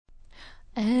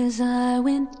As I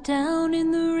went down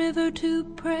in the river to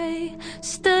pray,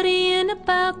 studying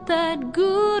about that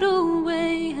good old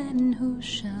way, and who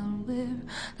shall wear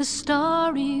the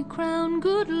starry crown?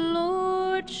 Good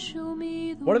Lord, show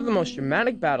me the One of the most way.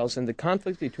 dramatic battles in the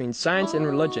conflict between science and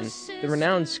religion, the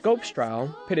renowned Scopes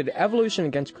trial, pitted evolution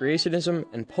against creationism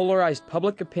and polarized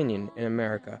public opinion in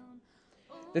America.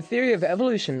 The theory of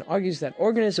evolution argues that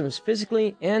organisms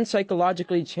physically and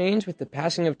psychologically change with the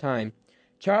passing of time.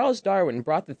 Charles Darwin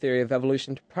brought the theory of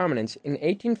evolution to prominence in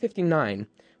 1859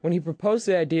 when he proposed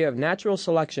the idea of natural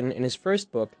selection in his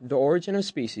first book, The Origin of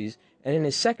Species, and in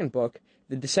his second book,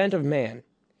 The Descent of Man.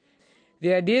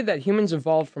 The idea that humans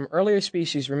evolved from earlier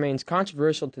species remains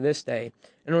controversial to this day,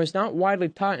 and was not widely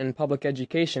taught in public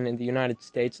education in the United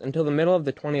States until the middle of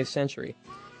the 20th century.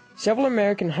 Several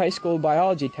American high school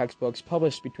biology textbooks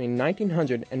published between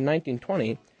 1900 and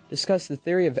 1920 discussed the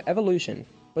theory of evolution,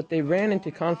 but they ran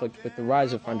into conflict with the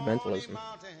rise of fundamentalism.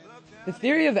 The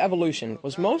theory of evolution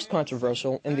was most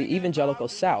controversial in the evangelical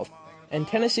South, and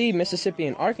Tennessee, Mississippi,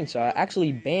 and Arkansas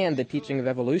actually banned the teaching of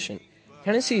evolution.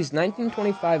 Tennessee's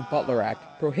 1925 Butler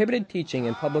Act prohibited teaching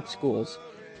in public schools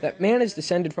that man is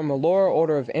descended from a lower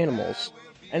order of animals,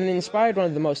 and it inspired one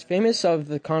of the most famous of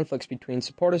the conflicts between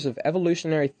supporters of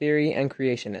evolutionary theory and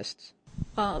creationists.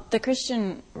 Well, the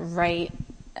Christian right,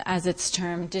 as it's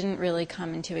termed, didn't really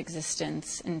come into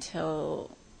existence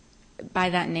until by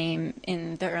that name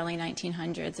in the early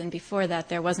 1900s, and before that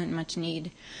there wasn't much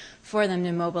need for them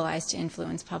to mobilize to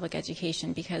influence public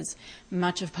education because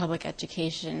much of public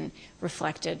education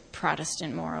reflected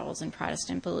Protestant morals and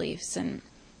Protestant beliefs, and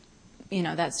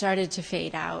that started to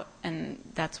fade out, and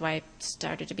that's why it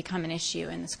started to become an issue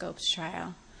in the Scopes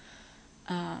trial.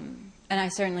 And I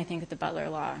certainly think that the Butler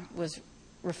Law was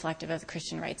reflective of the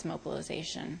Christian rights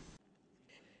mobilization.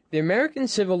 The American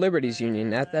Civil Liberties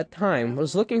Union at that time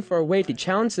was looking for a way to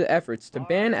challenge the efforts to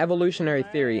ban evolutionary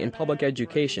theory in public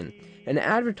education, and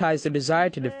advertised a desire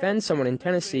to defend someone in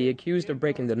Tennessee accused of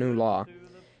breaking the new law.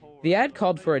 The ad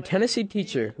called for a Tennessee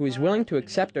teacher who is willing to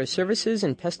accept our services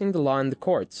in testing the law in the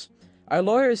courts. Our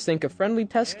lawyers think a friendly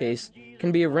test case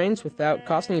can be arranged without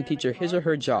costing a teacher his or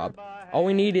her job. All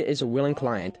we need is a willing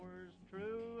client.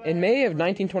 In May of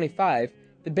 1925,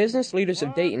 the business leaders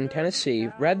of Dayton, Tennessee,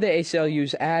 read the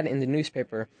ACLU's ad in the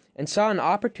newspaper and saw an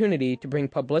opportunity to bring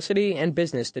publicity and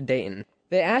business to Dayton.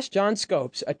 They asked John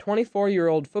Scopes, a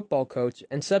 24-year-old football coach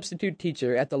and substitute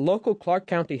teacher at the local Clark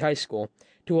County High School,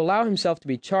 to allow himself to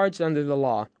be charged under the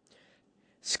law.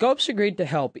 Scopes agreed to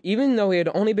help, even though he had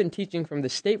only been teaching from the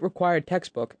state-required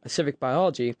textbook, A Civic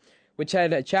Biology, which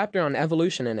had a chapter on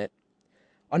evolution in it.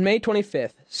 On May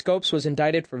 25th, Scopes was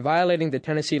indicted for violating the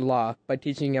Tennessee law by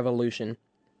teaching evolution.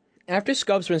 After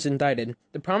Scopes was indicted,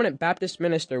 the prominent Baptist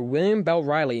minister William Bell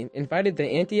Riley invited the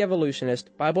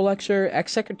anti-evolutionist, Bible lecturer,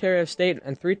 ex-Secretary of State,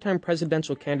 and three-time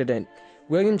presidential candidate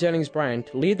William Jennings Bryan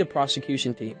to lead the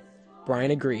prosecution team.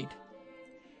 Bryan agreed.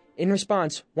 In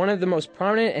response, one of the most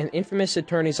prominent and infamous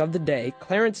attorneys of the day,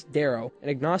 Clarence Darrow, an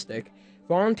agnostic,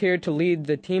 volunteered to lead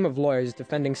the team of lawyers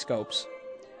defending Scopes.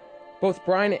 Both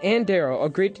Bryan and Darrow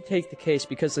agreed to take the case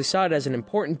because they saw it as an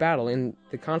important battle in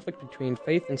the conflict between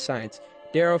faith and science,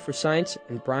 Darrow for science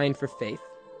and Bryan for faith.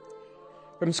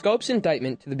 From Scopes'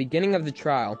 indictment to the beginning of the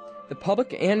trial, the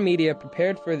public and media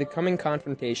prepared for the coming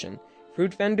confrontation.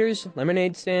 Fruit vendors,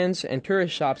 lemonade stands, and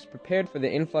tourist shops prepared for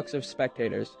the influx of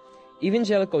spectators.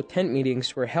 Evangelical tent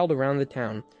meetings were held around the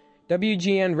town.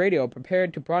 WGN Radio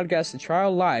prepared to broadcast the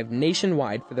trial live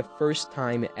nationwide for the first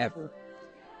time ever.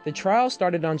 The trial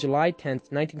started on July 10,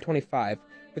 1925,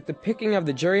 with the picking of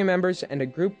the jury members and a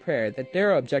group prayer that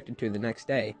Darrow objected to the next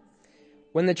day.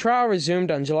 When the trial resumed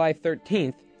on July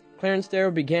 13th, Clarence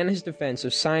Darrow began his defense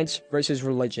of science versus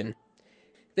religion.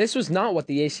 This was not what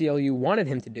the ACLU wanted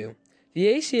him to do. The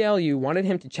ACLU wanted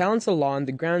him to challenge the law on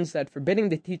the grounds that forbidding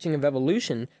the teaching of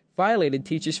evolution violated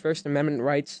teachers' First Amendment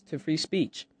rights to free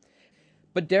speech.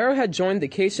 But Darrow had joined the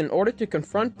case in order to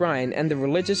confront Bryan and the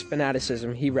religious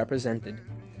fanaticism he represented.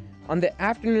 On the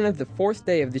afternoon of the fourth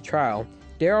day of the trial,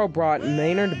 Darrow brought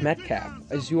Maynard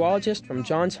Metcalf, a zoologist from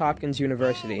Johns Hopkins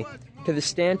University, to the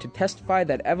stand to testify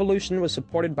that evolution was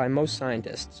supported by most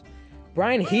scientists.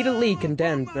 Bryan heatedly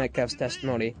condemned Metcalf's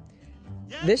testimony.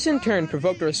 This in turn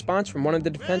provoked a response from one of the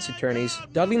defense attorneys,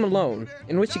 Dudley Malone,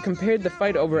 in which he compared the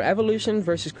fight over evolution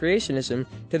versus creationism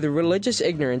to the religious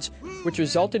ignorance which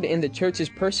resulted in the church's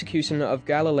persecution of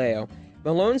Galileo.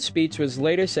 Malone's speech was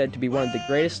later said to be one of the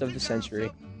greatest of the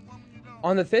century.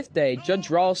 On the fifth day,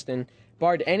 Judge Ralston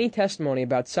barred any testimony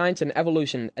about science and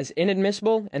evolution as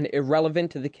inadmissible and irrelevant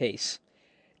to the case.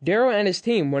 Darrow and his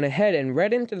team went ahead and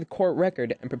read into the court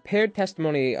record and prepared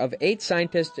testimony of 8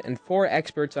 scientists and 4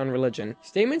 experts on religion,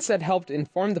 statements that helped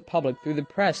inform the public through the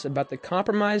press about the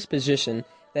compromised position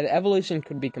that evolution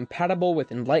could be compatible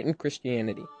with enlightened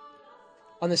Christianity.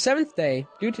 On the 7th day,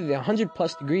 due to the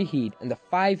 100-plus degree heat and the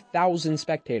 5,000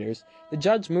 spectators, the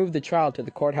judge moved the trial to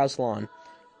the courthouse lawn.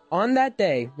 On that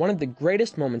day, one of the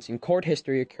greatest moments in court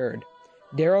history occurred.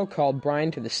 Darrow called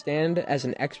Bryan to the stand as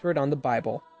an expert on the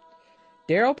Bible.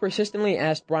 Darrow persistently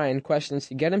asked Bryan questions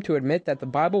to get him to admit that the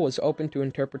Bible was open to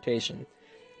interpretation.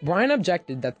 Bryan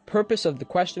objected that the purpose of the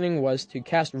questioning was to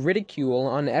cast ridicule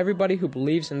on everybody who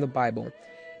believes in the Bible.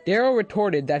 Darrow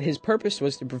retorted that his purpose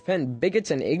was to prevent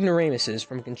bigots and ignoramuses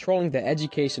from controlling the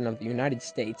education of the United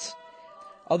States.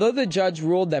 Although the judge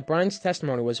ruled that Bryan's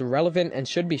testimony was irrelevant and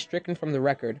should be stricken from the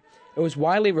record, it was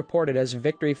widely reported as a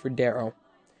victory for Darrow.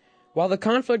 While the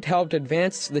conflict helped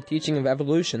advance the teaching of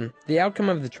evolution, the outcome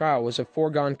of the trial was a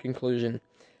foregone conclusion.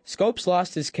 Scopes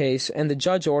lost his case, and the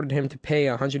judge ordered him to pay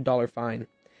a $100 fine.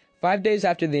 5 days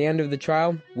after the end of the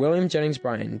trial, William Jennings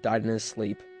Bryan died in his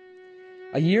sleep.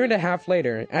 A year and a half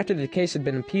later, after the case had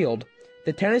been appealed,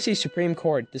 the Tennessee Supreme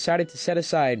Court decided to set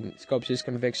aside Scopes'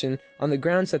 conviction on the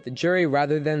grounds that the jury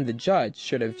rather than the judge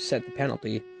should have set the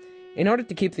penalty. In order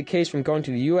to keep the case from going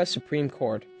to the U.S. Supreme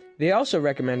Court, they also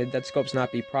recommended that Scopes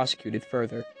not be prosecuted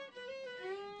further.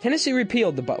 Tennessee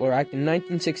repealed the Butler Act in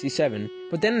 1967,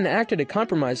 but then enacted a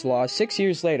compromise law 6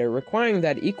 years later requiring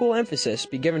that equal emphasis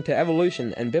be given to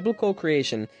evolution and biblical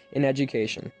creation in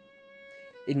education.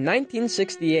 In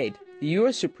 1968, the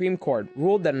U.S. Supreme Court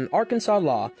ruled that an Arkansas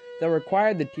law that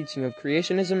required the teaching of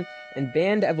creationism and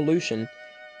banned evolution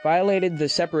violated the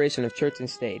separation of church and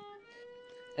state.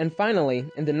 And finally,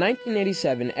 in the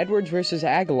 1987 Edwards v.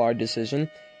 Aguilar decision,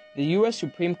 the U.S.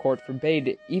 Supreme Court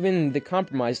forbade even the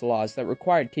compromise laws that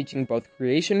required teaching both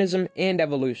creationism and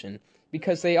evolution,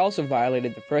 because they also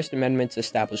violated the First Amendment's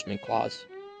Establishment Clause.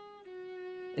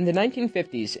 In the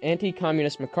 1950s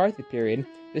anti-communist McCarthy period,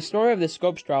 the story of the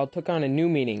Scopes trial took on a new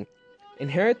meaning.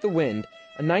 Inherit the Wind,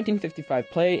 a 1955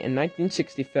 play and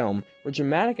 1960 film, were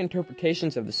dramatic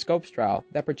interpretations of the Scopes trial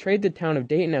that portrayed the town of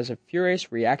Dayton as a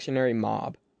furious reactionary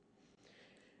mob.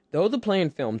 Though the play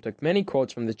and film took many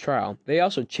quotes from the trial, they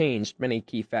also changed many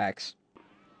key facts.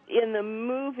 In the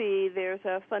movie, there's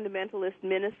a fundamentalist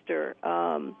minister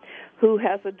who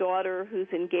has a daughter who's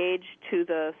engaged to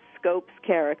the Scopes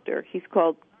character. He's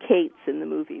called Cates in the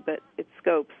movie, but it's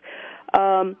Scopes.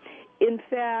 In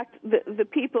fact, the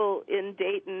people in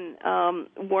Dayton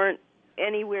weren't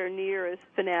anywhere near as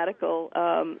fanatical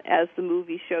as the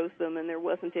movie shows them, and there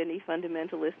wasn't any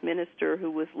fundamentalist minister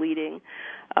who was leading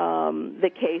the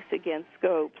case against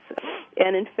Scopes.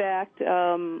 And in fact,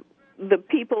 the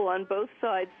people on both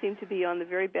sides seemed to be on the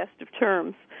very best of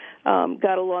terms,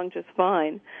 got along just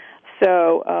fine.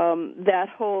 So that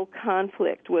whole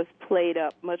conflict was played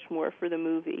up much more for the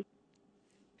movie.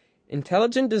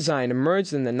 Intelligent design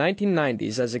emerged in the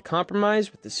 1990s as a compromise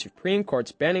with the Supreme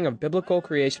Court's banning of biblical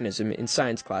creationism in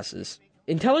science classes.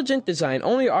 Intelligent design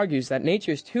only argues that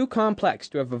nature is too complex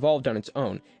to have evolved on its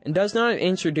own, and does not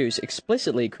introduce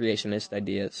explicitly creationist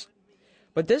ideas.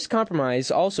 But this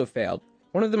compromise also failed.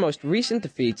 One of the most recent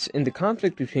defeats in the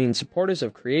conflict between supporters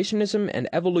of creationism and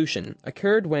evolution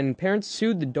occurred when parents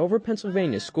sued the Dover,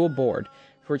 Pennsylvania School Board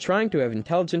for trying to have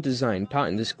intelligent design taught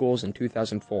in the schools in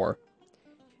 2004.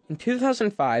 In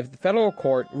 2005, the federal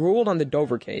court ruled on the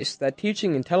Dover case that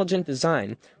teaching intelligent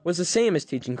design was the same as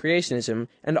teaching creationism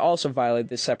and also violated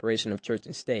the separation of church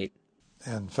and state.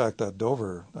 And in fact, that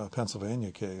Dover,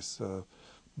 Pennsylvania case,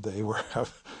 they were,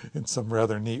 in some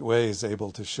rather neat ways,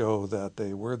 able to show that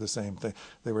they were the same thing.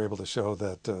 They were able to show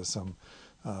that some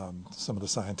of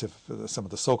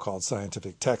the so-called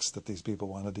scientific texts that these people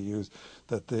wanted to use,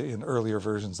 that in earlier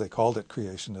versions they called it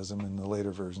creationism, in the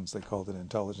later versions they called it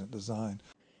intelligent design.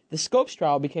 The Scopes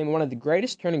trial became one of the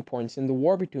greatest turning points in the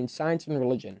war between science and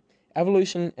religion,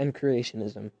 evolution and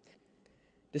creationism.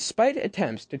 Despite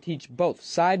attempts to teach both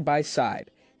side by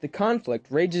side, the conflict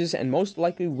rages and most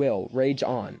likely will rage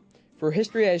on, for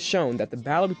history has shown that the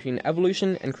battle between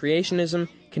evolution and creationism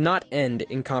cannot end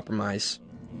in compromise.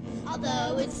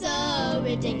 Although it's so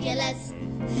ridiculous,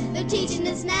 they're teaching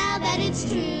us now that it's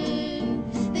true.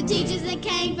 The teachers that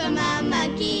came from a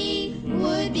monkey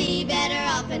would be better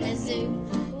off in a zoo.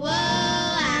 Whoa,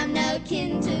 I'm no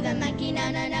kin to the monkey,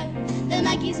 no, no, no. The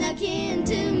monkey's no kin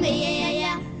to me, yeah,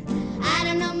 yeah. I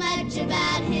don't know much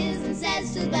about his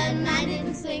ancestors, but mine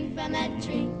didn't swing from a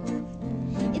tree.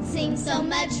 It seems so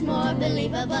much more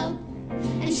believable,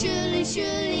 and surely,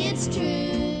 surely it's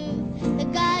true.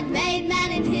 That God made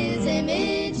man in his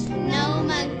image, no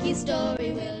monkey story.